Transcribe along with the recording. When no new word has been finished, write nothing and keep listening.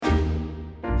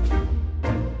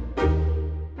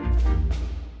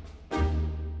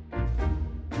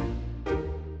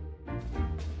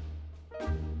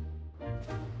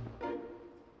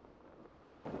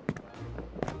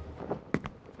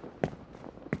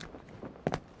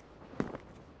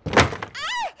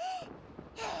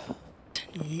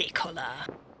Nicola.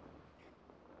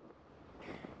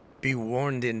 Be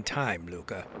warned in time,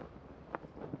 Luca.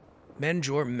 Mend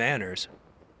your manners.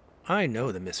 I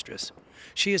know the mistress.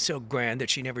 She is so grand that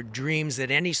she never dreams that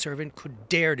any servant could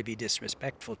dare to be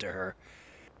disrespectful to her.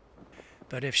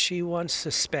 But if she once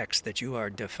suspects that you are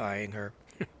defying her,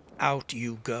 out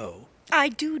you go. I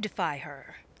do defy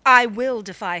her. I will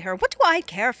defy her. What do I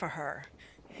care for her?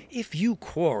 If you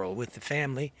quarrel with the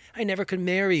family, I never could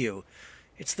marry you.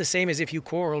 It's the same as if you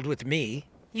quarreled with me.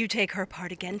 You take her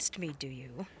part against me, do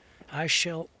you? I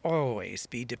shall always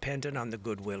be dependent on the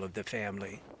goodwill of the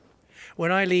family.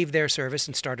 When I leave their service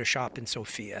and start a shop in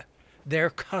Sofia, their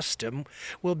custom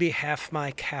will be half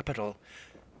my capital.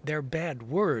 Their bad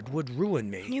word would ruin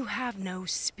me. You have no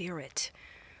spirit.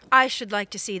 I should like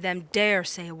to see them dare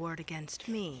say a word against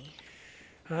me.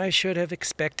 I should have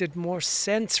expected more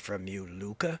sense from you,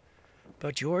 Luca.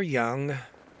 But you're young.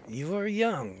 You're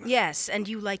young. Yes, and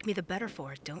you like me the better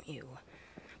for it, don't you?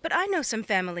 But I know some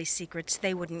family secrets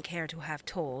they wouldn't care to have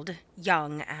told,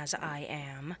 young as I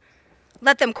am.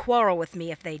 Let them quarrel with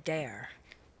me if they dare.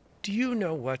 Do you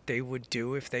know what they would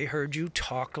do if they heard you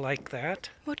talk like that?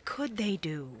 What could they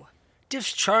do?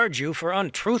 Discharge you for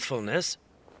untruthfulness.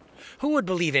 Who would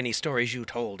believe any stories you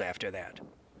told after that?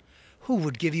 Who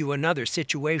would give you another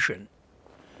situation?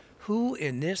 Who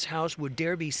in this house would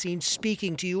dare be seen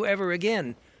speaking to you ever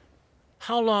again?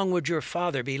 How long would your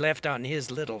father be left on his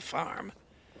little farm?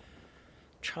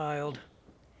 Child,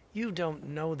 you don't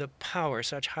know the power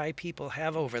such high people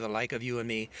have over the like of you and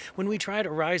me when we try to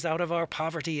rise out of our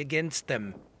poverty against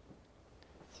them.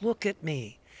 Look at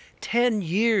me, 10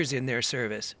 years in their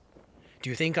service.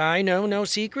 Do you think I know no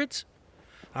secrets?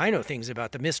 I know things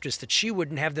about the mistress that she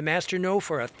wouldn't have the master know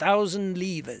for 1,000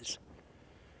 livres.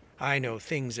 I know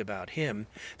things about him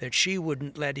that she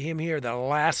wouldn't let him hear the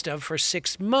last of for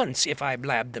 6 months if I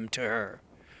blabbed them to her.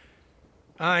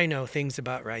 I know things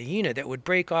about Raina that would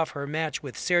break off her match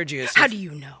with Sergius. How do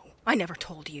you know? I never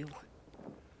told you.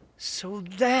 So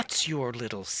that's your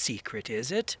little secret,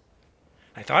 is it?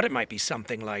 I thought it might be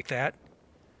something like that.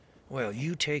 Well,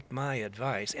 you take my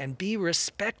advice and be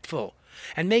respectful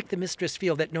and make the mistress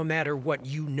feel that no matter what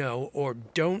you know or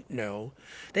don't know,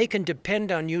 they can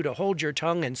depend on you to hold your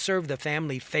tongue and serve the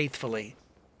family faithfully.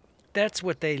 That's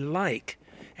what they like,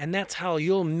 and that's how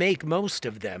you'll make most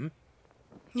of them.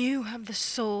 You have the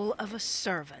soul of a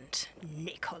servant,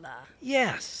 Nicola.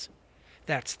 Yes,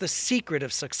 that's the secret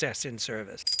of success in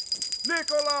service.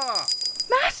 Nicola!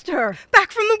 Master!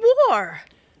 Back from the war!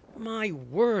 My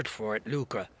word for it,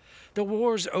 Luca. The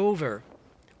war's over.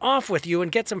 Off with you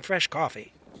and get some fresh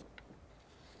coffee.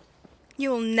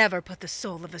 You'll never put the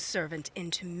soul of a servant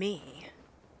into me.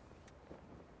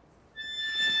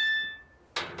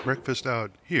 Breakfast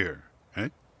out here, eh?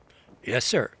 Yes,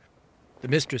 sir. The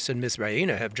mistress and Miss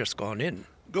Raina have just gone in.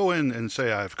 Go in and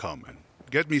say I've come, and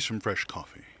get me some fresh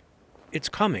coffee. It's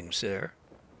coming, sir.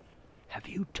 Have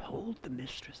you told the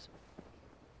mistress?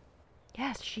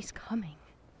 Yes, she's coming.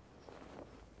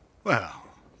 Well,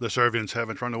 the servants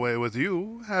haven't run away with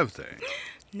you, have they?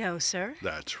 No, sir.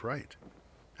 That's right.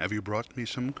 Have you brought me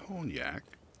some cognac?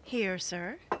 Here,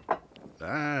 sir.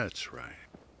 That's right.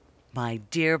 My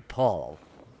dear Paul,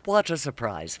 what a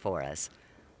surprise for us.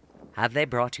 Have they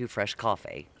brought you fresh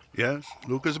coffee? Yes,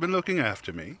 Luca's been looking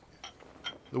after me.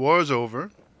 The war's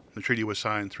over. The treaty was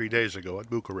signed 3 days ago at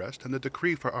Bucharest, and the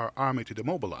decree for our army to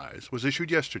demobilize was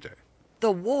issued yesterday.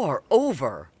 The war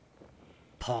over?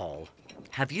 Paul,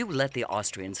 have you let the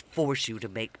Austrians force you to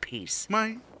make peace?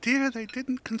 My dear, they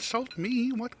didn't consult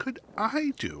me. What could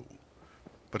I do?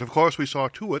 But of course we saw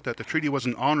to it that the treaty was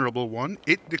an honorable one.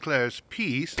 It declares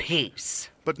peace. Peace?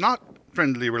 But not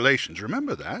friendly relations.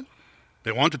 Remember that?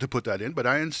 They wanted to put that in, but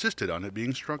I insisted on it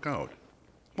being struck out.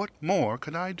 What more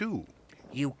could I do?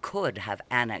 You could have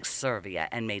annexed Serbia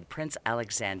and made Prince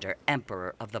Alexander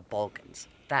Emperor of the Balkans.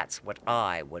 That's what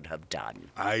I would have done.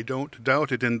 I don't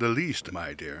doubt it in the least,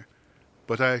 my dear.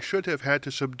 But I should have had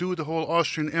to subdue the whole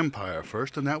Austrian Empire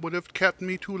first, and that would have kept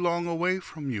me too long away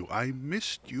from you. I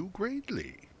missed you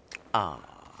greatly.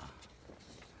 Ah.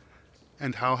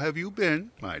 And how have you been,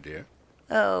 my dear?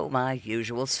 Oh, my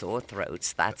usual sore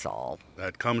throats, that's all.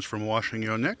 That comes from washing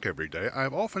your neck every day.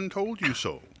 I've often told you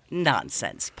so.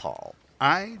 Nonsense, Paul.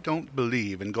 I don't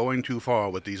believe in going too far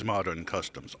with these modern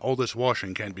customs. All this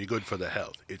washing can't be good for the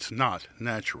health. It's not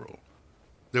natural.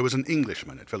 There was an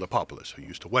Englishman at Philippopolis who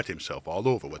used to wet himself all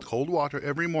over with cold water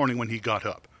every morning when he got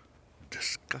up.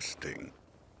 Disgusting.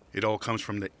 It all comes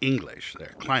from the English.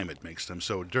 Their climate makes them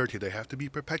so dirty they have to be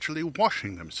perpetually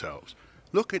washing themselves.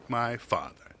 Look at my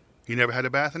father. He never had a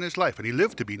bath in his life, and he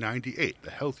lived to be 98, the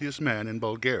healthiest man in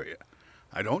Bulgaria.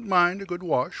 I don't mind a good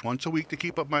wash once a week to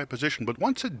keep up my position, but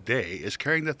once a day is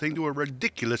carrying the thing to a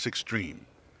ridiculous extreme.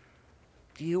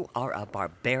 You are a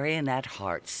barbarian at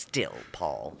heart still,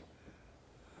 Paul.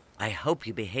 I hope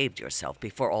you behaved yourself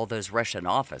before all those Russian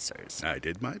officers. I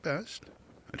did my best.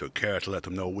 I took care to let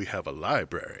them know we have a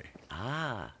library.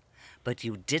 Ah, but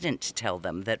you didn't tell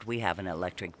them that we have an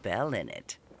electric bell in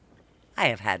it. I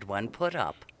have had one put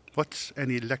up. What's an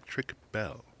electric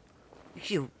bell?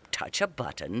 You touch a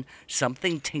button,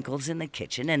 something tinkles in the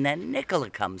kitchen, and then Nicola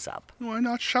comes up. Why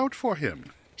not shout for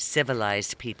him?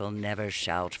 Civilized people never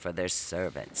shout for their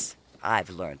servants. I've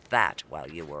learned that while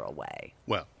you were away.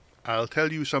 Well, I'll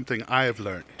tell you something I've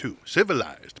learned, too.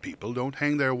 Civilized people don't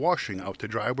hang their washing out to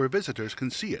dry where visitors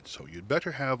can see it, so you'd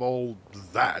better have all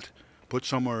that put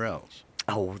somewhere else.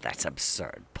 Oh, that's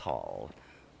absurd, Paul.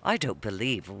 I don't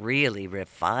believe really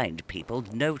refined people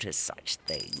notice such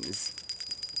things.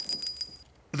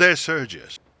 There's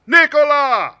Sergius.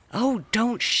 Nicola! Oh,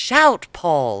 don't shout,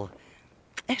 Paul.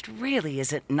 It really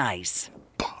isn't nice.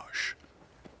 Bosh.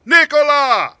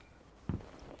 Nicola!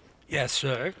 Yes,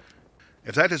 sir.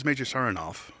 If that is Major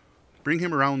Saranoff, bring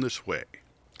him around this way.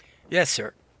 Yes,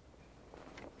 sir.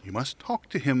 You must talk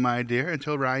to him, my dear,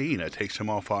 until Raina takes him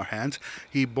off our hands.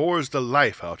 He bores the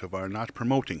life out of our not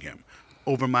promoting him.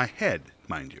 Over my head,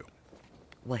 mind you.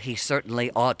 Well, he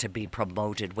certainly ought to be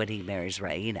promoted when he marries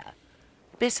Raina.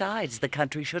 Besides, the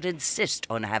country should insist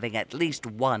on having at least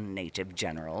one native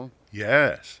general.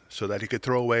 Yes, so that he could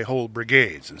throw away whole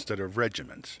brigades instead of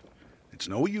regiments. It's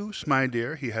no use, my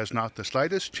dear. He has not the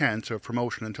slightest chance of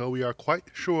promotion until we are quite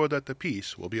sure that the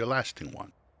peace will be a lasting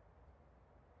one.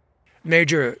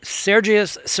 Major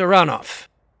Sergius Saranoff.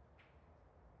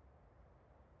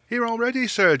 Here already,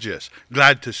 Sergius.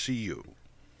 Glad to see you.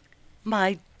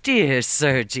 My dear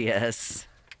Sergius.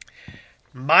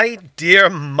 My dear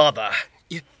mother,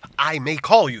 if I may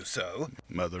call you so.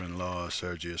 Mother-in-law,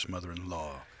 Sergius,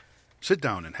 mother-in-law. Sit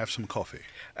down and have some coffee.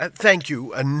 Thank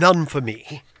you, none for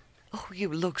me. Oh, you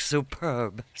look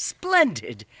superb.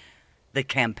 Splendid. The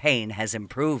campaign has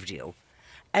improved you.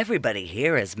 Everybody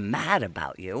here is mad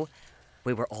about you.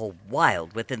 We were all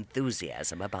wild with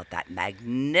enthusiasm about that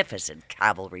magnificent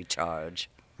cavalry charge.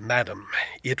 Madam,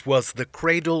 it was the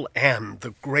cradle and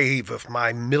the grave of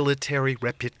my military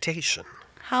reputation.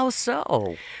 How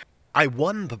so? I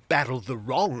won the battle the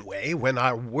wrong way when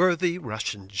our worthy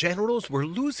Russian generals were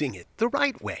losing it the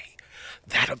right way.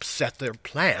 That upset their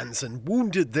plans and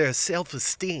wounded their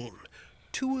self-esteem.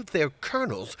 2 of their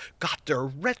colonels got their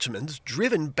regiments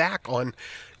driven back on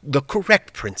the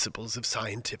correct principles of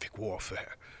scientific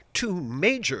warfare. 2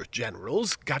 major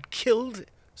generals got killed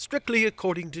strictly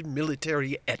according to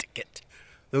military etiquette.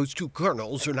 Those 2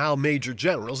 colonels are now major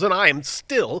generals, and I am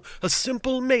still a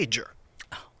simple major.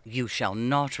 You shall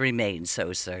not remain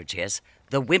so, Sergius.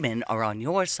 The women are on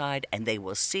your side, and they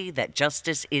will see that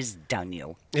justice is done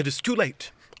you. It is too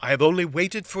late. I have only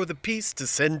waited for the peace to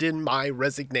send in my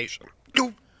resignation.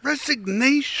 Your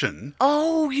resignation?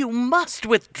 Oh, you must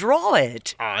withdraw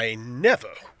it. I never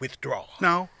withdraw.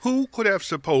 Now, who could have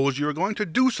supposed you were going to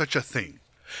do such a thing?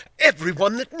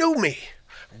 Everyone that knew me.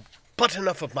 But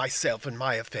enough of myself and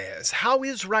my affairs. How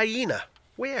is Raina?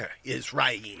 Where is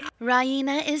Raina?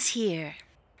 Raina is here.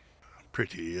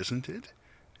 Pretty, isn't it?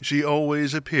 She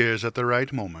always appears at the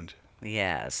right moment.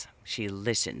 Yes, she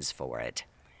listens for it.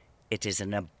 It is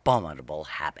an abominable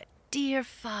habit. Dear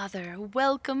father,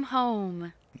 welcome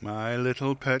home. My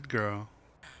little pet girl.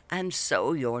 And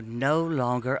so you're no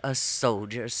longer a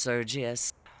soldier,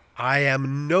 Sergius. I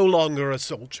am no longer a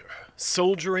soldier.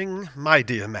 Soldiering, my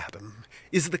dear madam,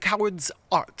 is the coward's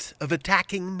art of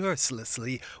attacking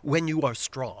mercilessly when you are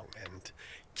strong and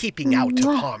keeping out of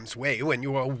harm's way when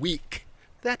you are weak.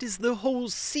 That is the whole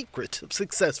secret of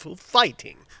successful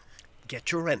fighting.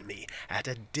 Get your enemy at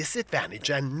a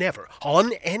disadvantage and never,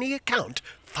 on any account,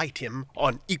 fight him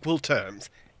on equal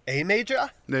terms. Eh, Major?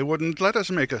 They wouldn't let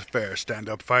us make a fair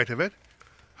stand-up fight of it.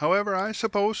 However, I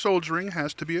suppose soldiering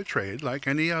has to be a trade like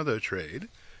any other trade.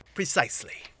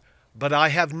 Precisely. But I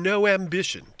have no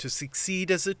ambition to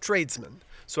succeed as a tradesman,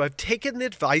 so I've taken the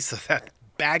advice of that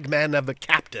bagman of a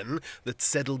captain that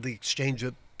settled the exchange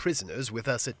of prisoners with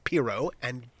us at Pirot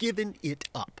and given it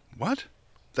up. What?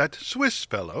 That Swiss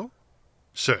fellow?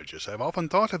 Sergius, I've often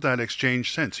thought of that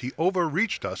exchange since. He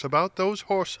overreached us about those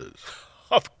horses.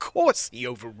 Of course he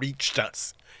overreached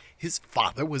us. His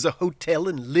father was a hotel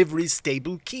and livery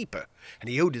stable keeper, and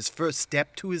he owed his first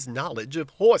step to his knowledge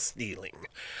of horse dealing.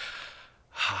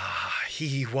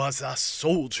 He was a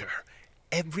soldier,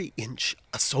 every inch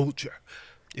a soldier.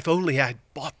 If only I'd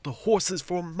bought the horses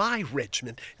for my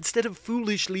regiment instead of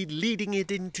foolishly leading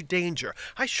it into danger,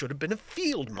 I should have been a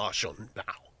field marshal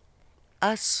now.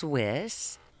 A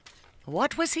Swiss?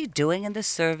 What was he doing in the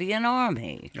Servian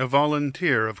army? A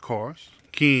volunteer, of course,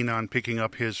 keen on picking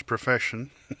up his profession.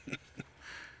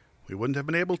 We wouldn't have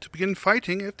been able to begin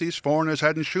fighting if these foreigners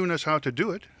hadn't shewn us how to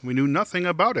do it. We knew nothing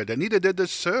about it, and neither did the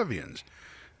Servians.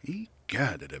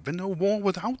 Egad, it'd have been no war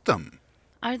without them.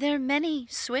 Are there many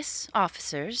Swiss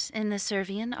officers in the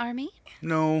Servian army?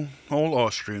 No, all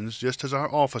Austrians, just as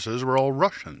our officers were all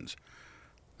Russians.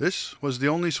 This was the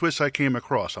only Swiss I came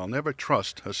across. I'll never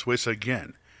trust a Swiss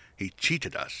again. He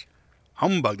cheated us,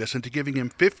 humbugged us into giving him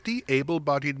 50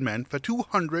 able-bodied men for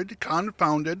 200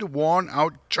 confounded,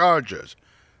 worn-out chargers.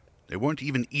 They weren't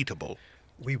even eatable.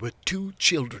 We were 2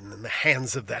 children in the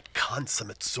hands of that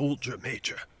consummate soldier,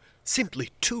 Major. Simply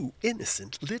 2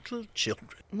 innocent little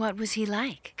children. What was he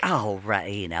like? Oh,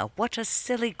 Raina, what a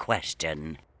silly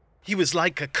question. He was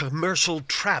like a commercial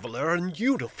traveler in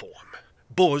uniform,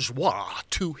 bourgeois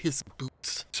to his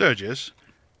boots. Sergius,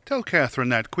 tell Catherine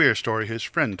that queer story his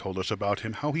friend told us about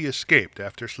him, how he escaped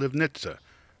after Slivnitza.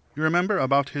 You remember,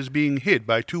 about his being hid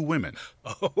by 2 women?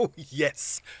 Oh,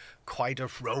 yes. Quite a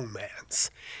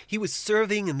romance. He was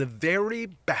serving in the very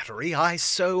battery I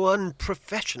so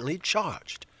unprofessionally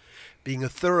charged. Being a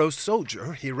thorough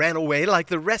soldier, he ran away like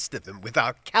the rest of them, with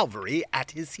our cavalry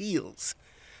at his heels.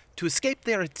 To escape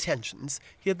their attentions,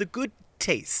 he had the good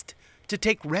taste to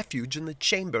take refuge in the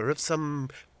chamber of some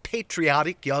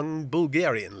patriotic young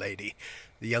Bulgarian lady.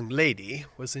 The young lady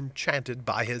was enchanted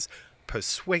by his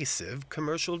persuasive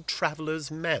commercial traveler's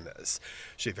manners.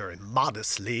 She very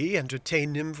modestly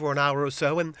entertained him for an hour or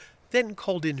so, and then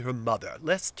called in her mother,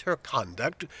 lest her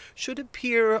conduct should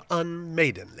appear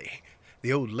unmaidenly.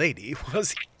 The old lady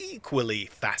was equally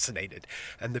fascinated,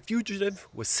 and the fugitive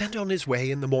was sent on his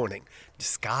way in the morning,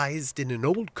 disguised in an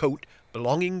old coat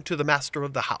belonging to the master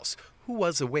of the house, who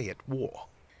was away at war.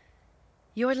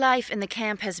 Your life in the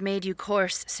camp has made you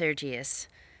coarse, Sergius.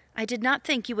 I did not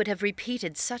think you would have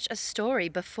repeated such a story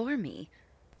before me.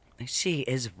 She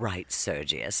is right,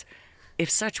 Sergius. If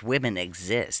such women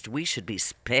exist, we should be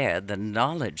spared the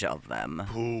knowledge of them.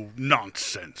 Oh,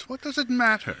 nonsense. What does it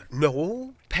matter?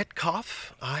 No,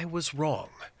 Petkoff, I was wrong.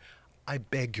 I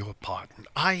beg your pardon.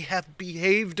 I have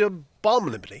behaved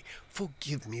abominably.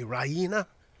 Forgive me, Raina.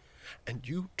 And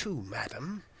you too,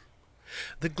 madam.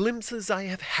 The glimpses I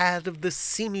have had of the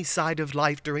seamy side of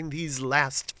life during these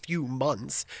last few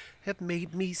months have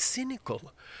made me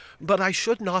cynical. But I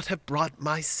should not have brought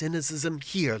my cynicism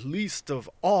here, least of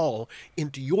all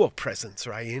into your presence,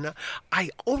 Raina.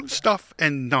 Stuff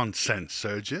and nonsense,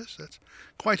 Sergius. That's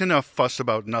quite enough fuss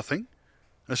about nothing.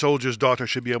 A soldier's daughter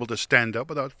should be able to stand up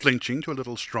without flinching to a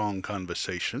little strong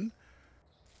conversation.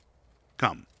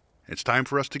 Come, it's time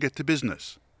for us to get to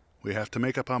business. We have to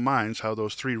make up our minds how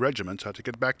those 3 regiments are to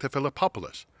get back to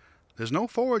Philippopolis. There's no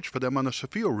forage for them on the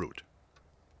Sophia route.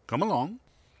 Come along.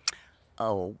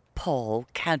 Oh, Paul,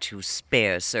 can't you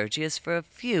spare Sergius for a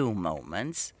few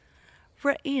moments?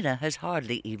 Raina has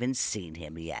hardly even seen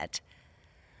him yet.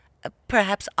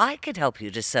 Perhaps I could help you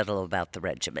to settle about the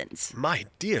regiments. My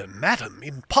dear madam,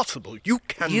 impossible. You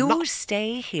cannot... You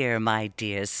stay here, my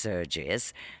dear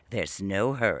Sergius. There's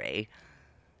no hurry.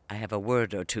 I have a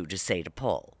word or 2 to say to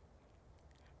Paul.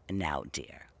 Now,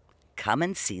 dear, come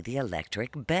and see the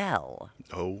electric bell.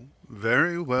 Oh,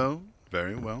 very well,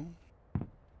 very well.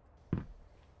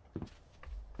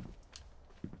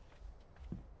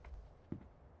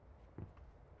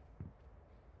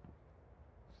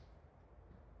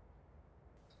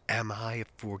 Am I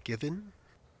forgiven?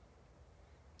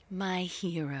 My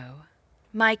hero.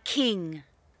 My king.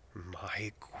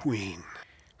 My queen.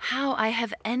 How I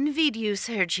have envied you,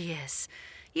 Sergius.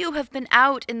 You have been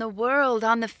out in the world,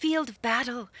 on the field of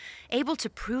battle, able to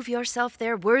prove yourself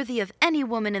there worthy of any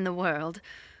woman in the world,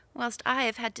 whilst I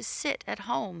have had to sit at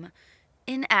home,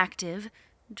 inactive,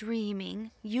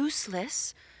 dreaming,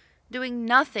 useless, doing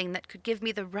nothing that could give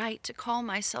me the right to call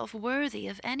myself worthy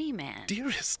of any man.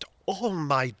 Dearest, all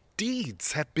my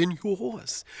deeds have been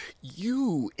yours.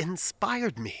 You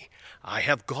inspired me. I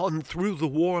have gone through the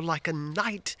war like a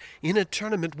knight in a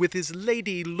tournament with his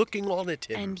lady looking on at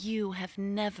him. And you have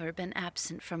never been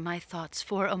absent from my thoughts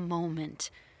for a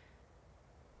moment.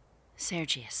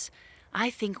 Sergius, I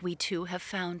think we two have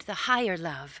found the higher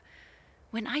love.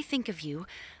 When I think of you,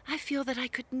 I feel that I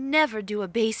could never do a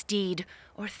base deed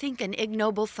or think an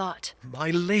ignoble thought.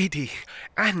 My lady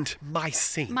and my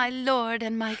saint. My lord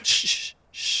and my... Shh,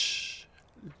 shh.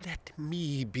 Let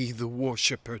me be the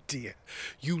worshipper, dear.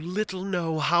 You little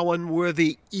know how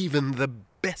unworthy even the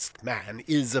best man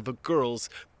is of a girl's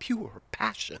pure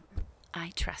passion.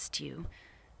 I trust you.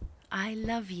 I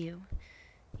love you.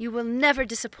 You will never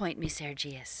disappoint me,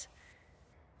 Sergius.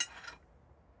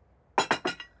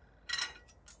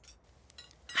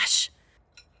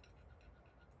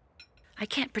 I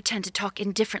can't pretend to talk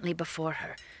indifferently before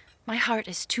her. My heart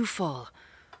is too full.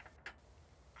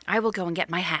 I will go and get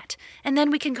my hat, and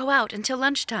then we can go out until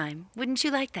lunchtime. Wouldn't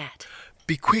you like that?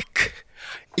 Be quick.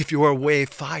 If you are away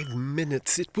 5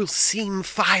 minutes, it will seem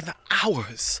 5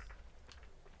 hours.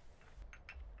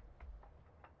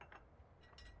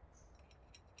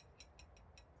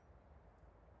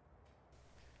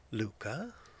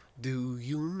 Luca, do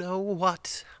you know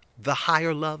what the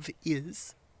higher love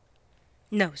is?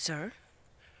 No, sir.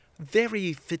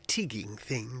 Very fatiguing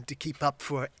thing to keep up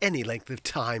for any length of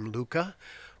time, Luca.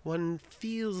 One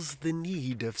feels the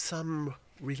need of some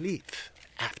relief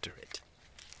after it.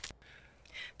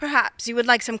 Perhaps you would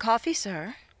like some coffee,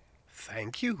 sir?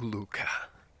 Thank you, Luca.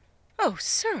 Oh,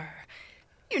 sir.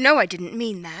 You know I didn't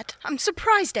mean that. I'm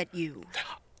surprised at you.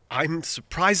 I'm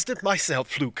surprised at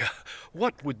myself, Luca.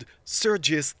 What would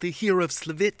Sergius, the hero of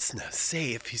Slavitsna,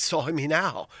 say if he saw me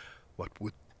now? What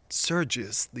would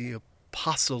Sergius, the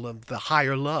apostle of the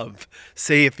higher love,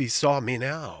 say if he saw me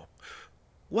now?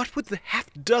 What would the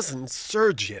half-dozen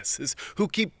Sergiuses who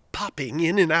keep popping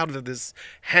in and out of this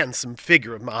handsome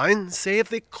figure of mine say if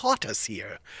they caught us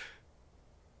here?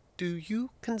 Do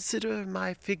you consider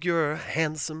my figure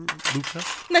handsome, Luca?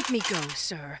 Let me go,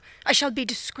 sir. I shall be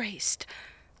disgraced.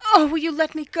 Oh, will you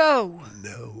let me go?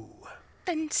 No.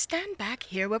 Then stand back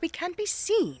here where we can't be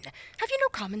seen. Have you no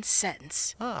common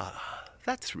sense? Ah,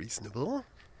 that's reasonable.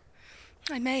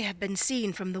 I may have been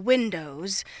seen from the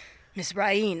windows. Miss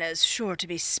Raina's sure to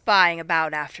be spying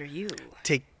about after you.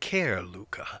 Take care,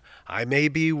 Luca. I may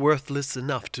be worthless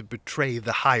enough to betray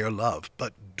the higher love,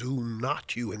 but do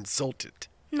not you insult it.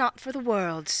 Not for the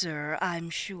world, sir,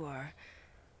 I'm sure.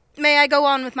 May I go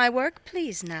on with my work,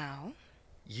 please, now?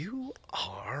 You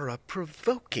are a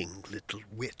provoking little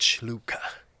witch, Luca.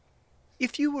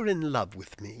 If you were in love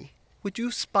with me, would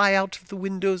you spy out of the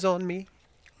windows on me?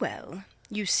 Well,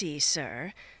 you see,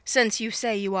 sir, since you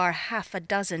say you are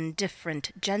 6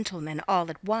 different gentlemen all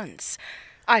at once,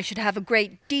 I should have a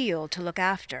great deal to look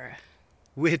after.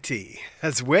 Witty,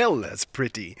 as well as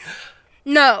pretty.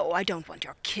 No, I don't want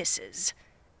your kisses.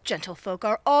 Gentlefolk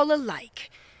are all alike.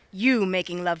 You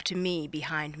making love to me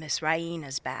behind Miss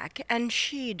Raina's back, and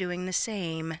she doing the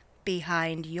same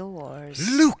behind yours.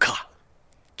 Luca!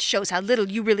 Shows how little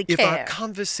you really If care. our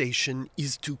conversation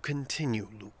is to continue,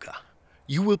 Luca,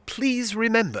 you will please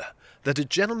remember that a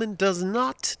gentleman does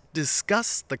not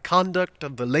discuss the conduct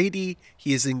of the lady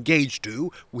he is engaged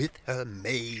to with her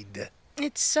maid.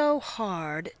 It's so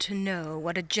hard to know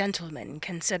what a gentleman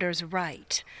considers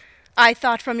right. I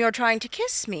thought from your trying to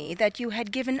kiss me that you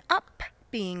had given up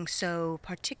being so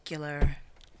particular.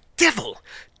 Devil!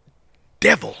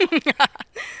 Devil!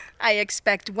 I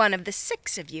expect one of the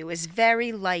 6 of you is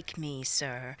very like me,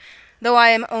 sir, though I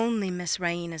am only Miss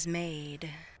Raina's maid.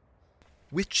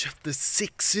 Which of the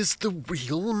 6 is the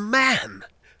real man?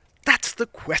 That's the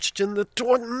question that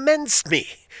torments me.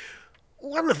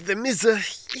 One of them is a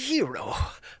hero,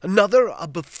 another a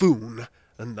buffoon,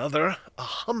 another a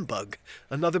humbug,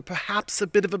 another perhaps a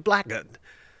bit of a blackguard,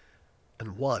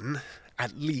 and one,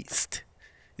 at least,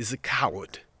 is a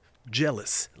coward,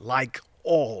 jealous like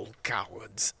all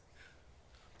cowards.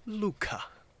 Luca.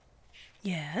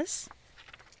 Yes?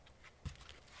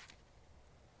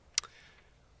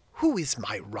 Who is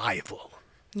my rival?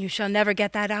 You shall never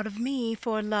get that out of me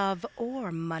for love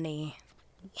or money.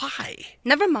 Why?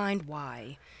 Never mind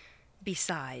why.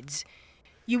 Besides,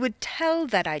 you would tell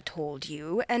that I told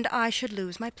you, and I should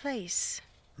lose my place.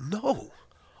 No.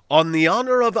 On the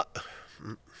honor of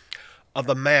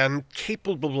a man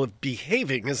capable of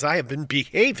behaving as I have been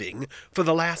behaving for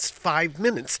the last 5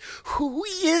 minutes. Who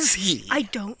is he? I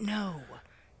don't know.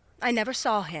 I never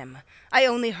saw him. I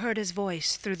only heard his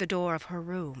voice through the door of her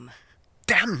room.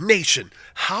 Damnation!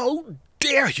 How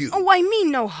dare you? Oh, I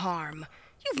mean no harm.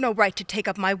 You've no right to take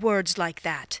up my words like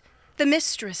that. The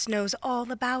mistress knows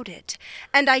all about it,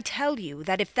 and I tell you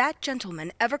that if that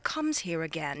gentleman ever comes here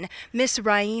again, Miss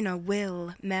Raina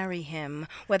will marry him,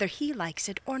 whether he likes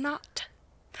it or not.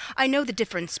 I know the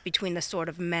difference between the sort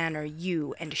of manner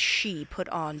you and she put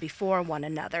on before one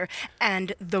another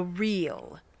and the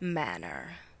real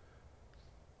manner.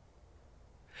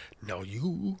 Now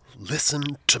you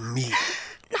listen to me.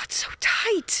 Not so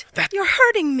tight. That You're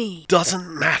hurting me.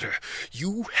 Doesn't matter.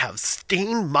 You have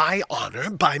stained my honor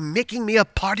by making me a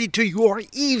party to your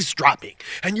eavesdropping,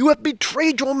 and you have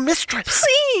betrayed your mistress.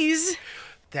 Please.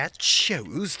 That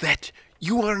shows that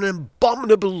you are an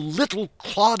abominable little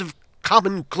clod of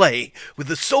common clay with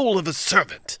the soul of a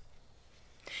servant.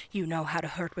 You know how to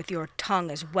hurt with your tongue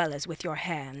as well as with your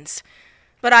hands.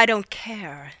 But I don't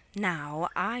care. Now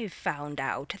I've found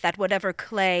out that whatever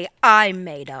clay I'm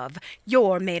made of,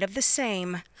 you're made of the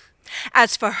same.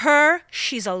 As for her,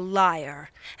 she's a liar,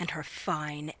 and her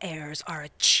fine airs are a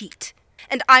cheat.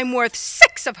 And I'm worth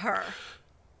 6 of her.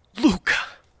 Luca!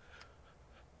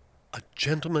 A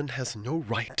gentleman has no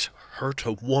right to hurt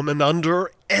a woman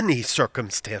under any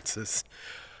circumstances.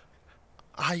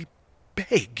 I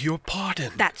beg your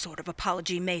pardon. That sort of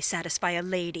apology may satisfy a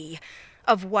lady.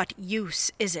 Of what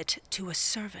use is it to a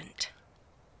servant?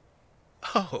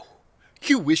 Oh,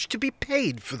 you wish to be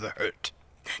paid for the hurt.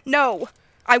 No,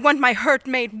 I want my hurt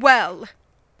made well.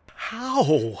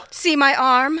 How? See my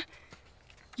arm?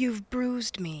 You've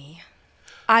bruised me.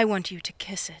 I want you to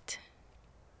kiss it.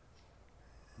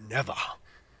 Never.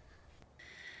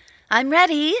 I'm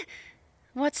ready.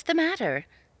 What's the matter?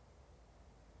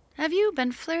 Have you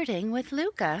been flirting with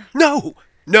Luca? No!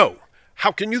 No!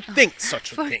 How can you think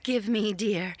such a thing? Forgive me,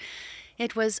 dear.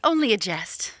 It was only a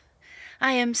jest.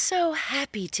 I am so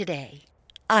happy today.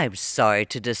 I'm sorry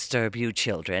to disturb you,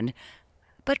 children,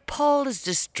 but Paul is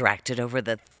distracted over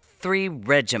the 3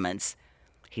 regiments.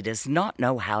 He does not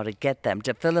know how to get them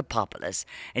to Philippopolis,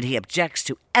 and he objects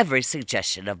to every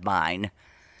suggestion of mine.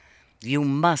 You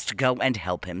must go and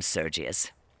help him,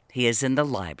 Sergius. He is in the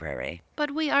library.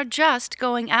 But we are just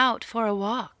going out for a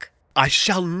walk. I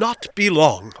shall not be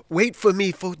long. Wait for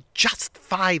me for just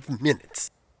 5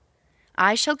 minutes.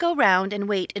 I shall go round and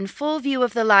wait in full view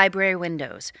of the library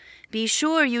windows. Be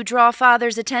sure you draw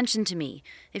Father's attention to me.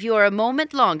 If you are a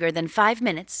moment longer than 5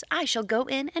 minutes, I shall go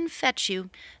in and fetch you,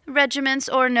 regiments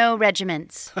or no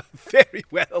regiments. Very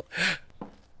well.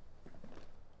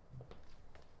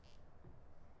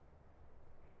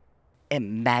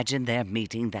 Imagine their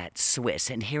meeting that Swiss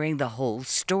and hearing the whole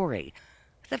story.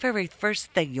 The very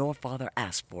first thing your father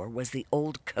asked for was the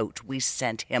old coat we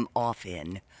sent him off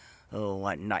in. Oh,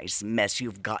 what a nice mess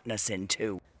you've gotten us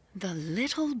into. The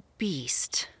little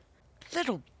beast.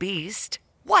 Little beast?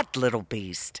 What little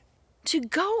beast? To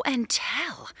go and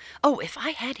tell. Oh, if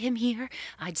I had him here,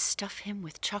 I'd stuff him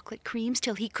with chocolate creams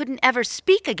till he couldn't ever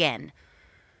speak again.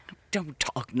 Don't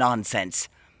talk nonsense.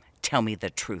 Tell me the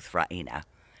truth, Raina.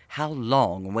 How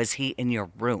long was he in your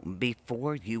room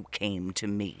before you came to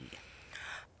me?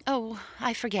 Oh,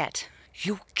 I forget.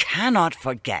 You cannot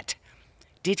forget.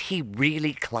 Did he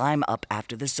really climb up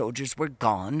after the soldiers were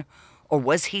gone? Or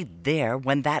was he there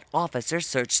when that officer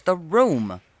searched the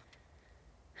room?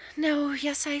 No,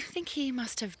 yes, I think he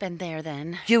must have been there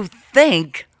then. You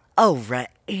think? Oh,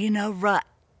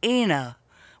 Raina.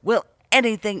 Will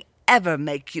anything ever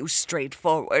make you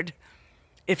straightforward?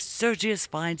 If Sergius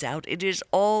finds out, it is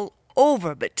all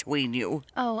over between you.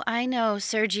 Oh, I know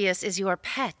Sergius is your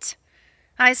pet.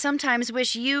 I sometimes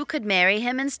wish you could marry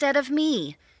him instead of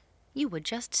me. You would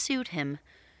just suit him.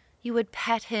 You would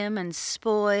pet him and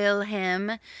spoil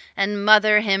him and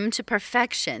mother him to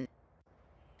perfection.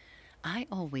 I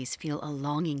always feel a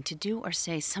longing to do or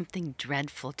say something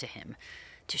dreadful to him,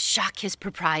 to shock his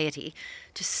propriety,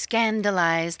 to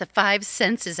scandalize the 5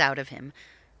 senses out of him.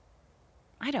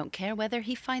 I don't care whether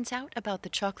he finds out about the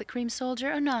chocolate cream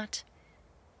soldier or not.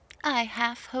 I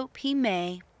half hope he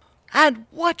may. And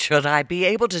what should I be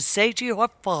able to say to your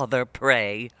father,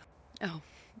 pray? Oh,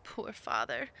 poor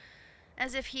father.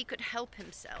 As if he could help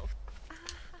himself.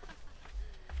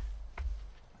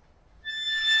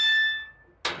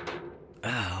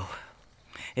 Oh,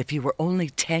 if you were only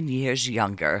 10 years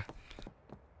younger.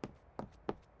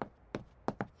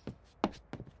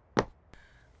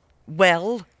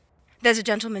 Well? There's a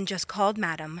gentleman just called,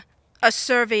 madam. A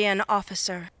Servian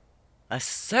officer. A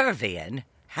Servian?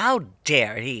 How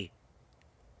dare he?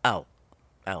 Oh,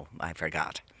 I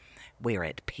forgot. We're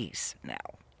at peace now.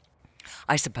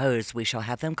 I suppose we shall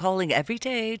have them calling every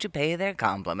day to pay their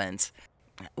compliments.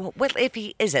 Well, if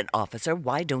he is an officer,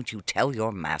 why don't you tell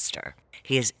your master?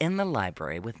 He is in the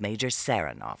library with Major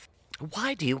Saranoff.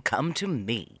 Why do you come to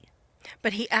me?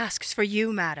 But he asks for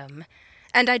you, madam,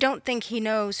 and I don't think he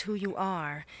knows who you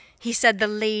are. He said the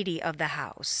lady of the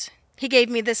house. He gave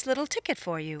me this little ticket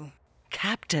for you.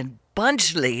 Captain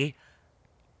Bluntschli?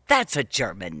 That's a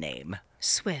German name.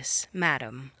 Swiss,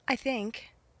 madam, I think.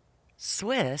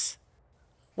 Swiss?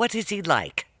 What is he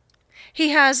like? He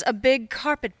has a big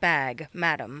carpet bag,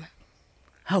 madam.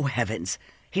 Oh, heavens.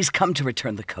 He's come to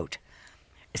return the coat.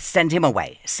 Send him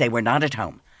away. Say we're not at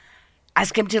home.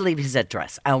 Ask him to leave his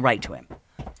address. I'll write to him.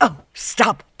 Oh,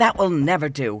 stop. That will never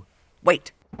do.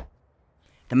 Wait.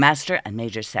 The master and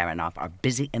Major Saranoff are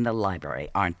busy in the library,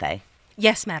 aren't they?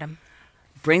 Yes, madam.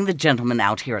 Bring the gentleman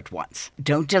out here at once.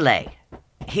 Don't delay.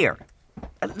 Here.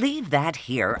 Leave that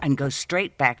here and go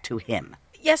straight back to him.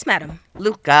 Yes, madam.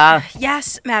 Luca.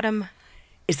 Yes, madam.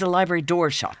 Is the library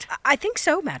door shut? I think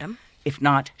so, madam. If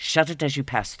not, shut it as you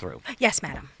pass through. Yes,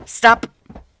 madam. Stop.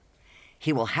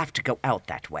 He will have to go out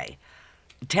that way.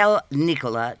 Tell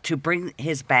Nicola to bring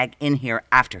his bag in here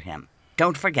after him.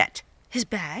 Don't forget. His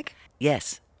bag?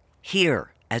 Yes,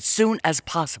 here, as soon as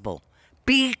possible.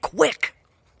 Be quick!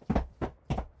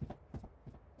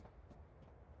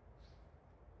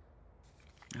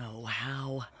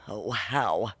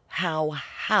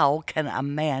 How can a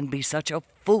man be such a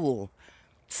fool?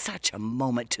 Such a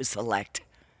moment to select.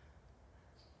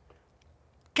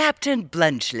 Captain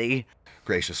Bluntschli.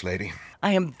 Gracious lady.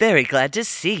 I am very glad to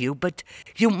see you, but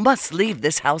you must leave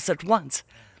this house at once.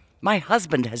 My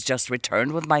husband has just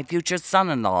returned with my future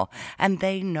son-in-law, and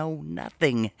they know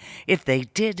nothing. If they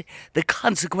did, the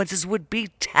consequences would be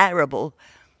terrible.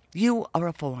 You are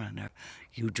a foreigner.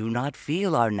 You do not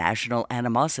feel our national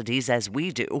animosities as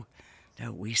we do.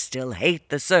 Though we still hate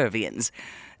the Servians.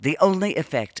 The only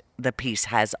effect the peace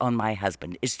has on my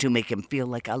husband is to make him feel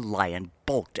like a lion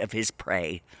balked of his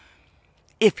prey.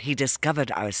 If he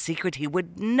discovered our secret, he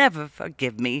would never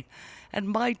forgive me, and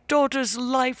my daughter's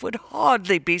life would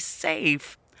hardly be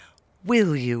safe.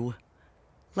 Will you,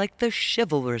 like the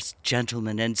chivalrous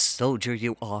gentleman and soldier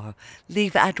you are,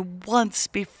 leave at once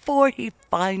before he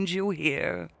finds you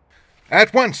here?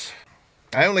 At once.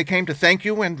 I only came to thank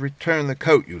you and return the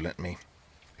coat you lent me.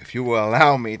 If you will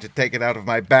allow me to take it out of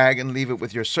my bag and leave it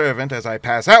with your servant as I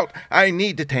pass out, I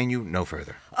need detain you no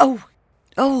further. Oh,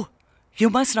 you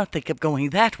must not think of going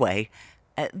that way.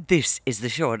 This is the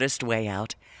shortest way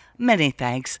out. Many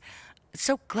thanks.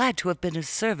 So glad to have been of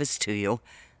service to you.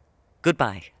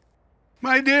 Goodbye.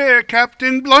 My dear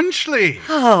Captain Bluntschli.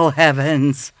 Oh,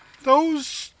 heavens.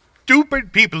 Those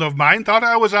stupid people of mine thought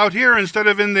I was out here instead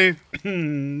of in the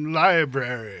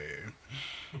library.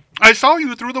 I saw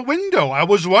you through the window. I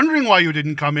was wondering why you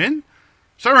didn't come in.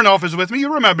 Serenoff is with me.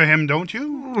 You remember him, don't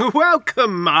you?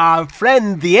 Welcome, our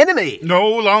friend the enemy. No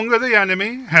longer the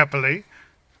enemy, happily.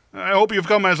 I hope you've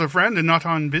come as a friend and not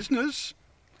on business.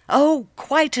 Oh,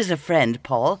 quite as a friend,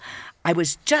 Paul. I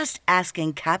was just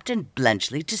asking Captain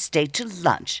Bluntschli to stay to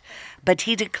lunch, but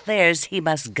he declares he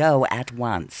must go at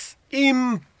once.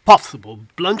 Impossible,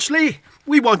 Bluntschli.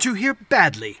 We want you here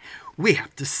badly. We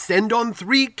have to send on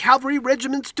 3 cavalry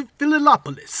regiments to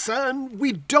Philippopolis, and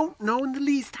we don't know in the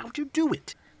least how to do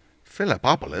it.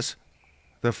 Philippopolis?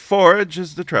 The forage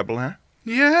is the trouble, huh?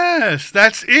 Yes,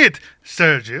 that's it.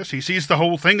 Sergius, he sees the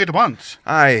whole thing at once.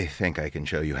 I think I can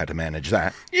show you how to manage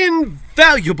that.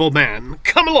 Invaluable man.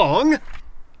 Come along.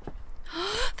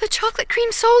 The chocolate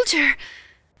cream soldier.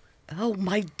 Oh,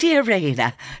 my dear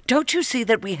Raina, don't you see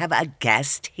that we have a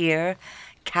guest here?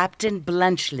 Captain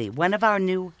Bluntschli, one of our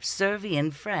new Servian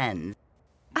friends.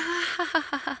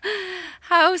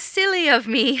 How silly of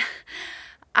me.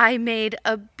 I made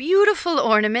a beautiful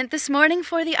ornament this morning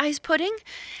for the ice pudding,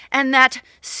 and that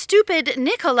stupid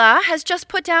Nicola has just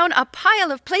put down a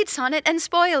pile of plates on it and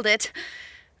spoiled it.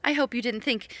 I hope you didn't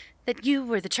think that you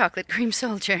were the chocolate cream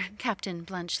soldier, Captain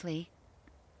Bluntschli.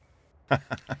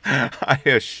 I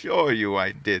assure you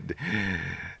I did.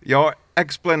 Your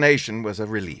explanation was a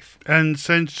relief. And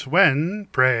since when,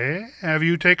 pray, have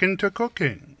you taken to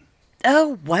cooking?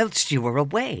 Oh, whilst you were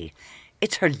away.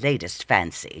 It's her latest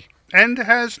fancy. And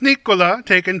has Nicola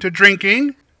taken to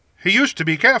drinking? He used to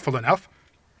be careful enough.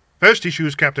 First he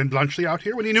shoos Captain Bluntschli out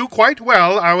here when he knew quite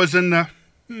well I was in the,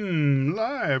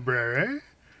 library.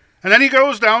 And then he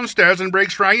goes downstairs and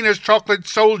breaks Raina's chocolate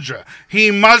soldier. He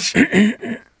must...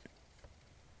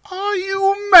 Are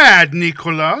you mad,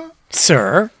 Nicola?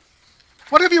 Sir?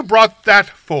 What have you brought that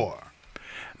for?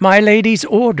 My lady's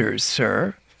orders,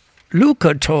 sir.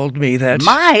 Luca told me that...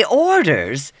 My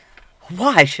orders?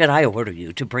 Why should I order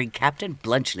you to bring Captain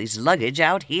Bluntschli's luggage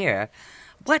out here?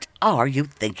 What are you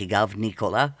thinking of,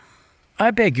 Nicola?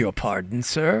 I beg your pardon,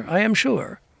 sir, I am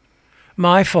sure.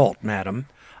 My fault, madam.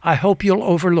 I hope you'll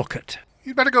overlook it.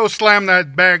 You'd better go slam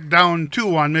that bag down,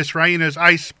 too, on Miss Raina's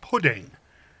ice pudding.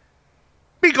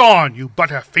 Begone, you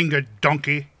butter-fingered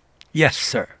donkey. Yes,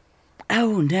 sir.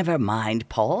 Oh, never mind,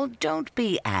 Paul. Don't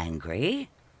be angry.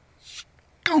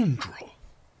 Scoundrel.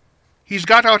 He's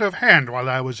got out of hand while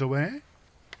I was away.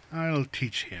 I'll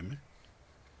teach him.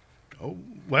 Oh,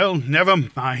 well, never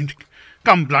mind.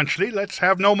 Come, Bluntschli, let's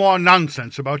have no more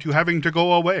nonsense about you having to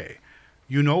go away.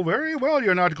 You know very well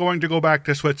you're not going to go back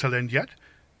to Switzerland yet.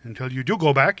 Until you do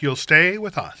go back, you'll stay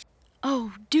with us.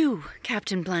 Oh, do,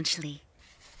 Captain Bluntschli.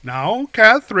 Now,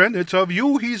 Catherine, it's of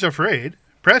you he's afraid.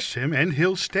 Press him, and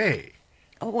he'll stay.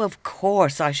 Oh, of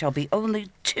course, I shall be only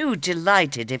too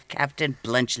delighted if Captain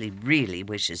Bluntschli really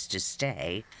wishes to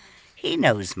stay. He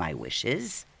knows my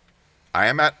wishes. I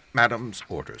am at Madam's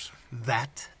orders.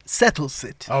 That settles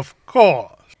it. Of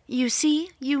course. You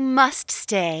see, you must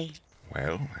stay.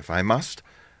 Well, if I must,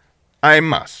 I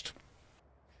must.